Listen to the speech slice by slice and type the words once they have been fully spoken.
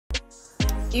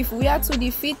If we are to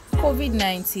defeat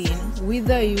COVID-19, we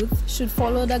the youth should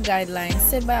follow the guidelines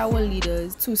set by our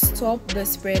leaders to stop the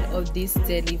spread of this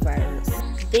deadly virus.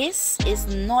 This is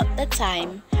not the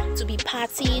time to be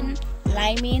partying,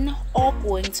 liming, or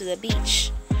going to the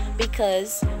beach,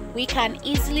 because we can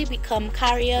easily become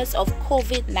carriers of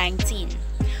COVID-19,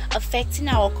 affecting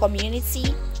our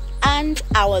community and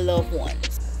our loved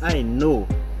ones. I know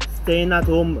staying at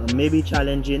home may be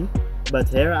challenging, but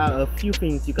here are a few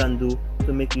things you can do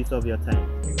to make use of your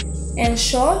time.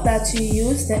 Ensure that you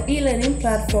use the e-learning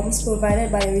platforms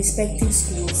provided by respective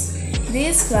schools.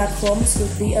 These platforms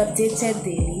will be updated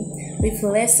daily with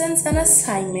lessons and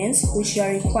assignments which you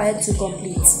are required to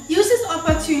complete. Use this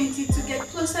opportunity to get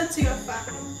closer to your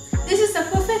family. This is the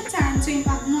perfect time to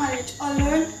impart knowledge or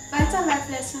learn vital life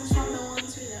lessons from the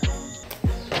ones we love.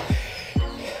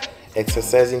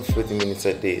 Exercising 30 minutes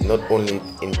a day not only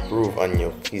improve on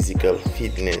your physical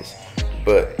fitness,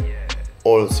 but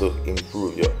also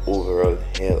improve your overall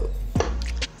health.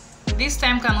 This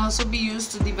time can also be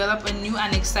used to develop a new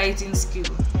and exciting skill,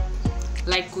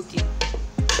 like cooking.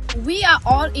 We are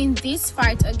all in this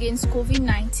fight against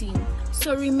COVID-19.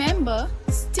 So remember,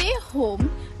 stay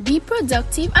home, be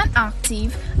productive and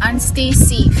active, and stay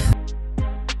safe.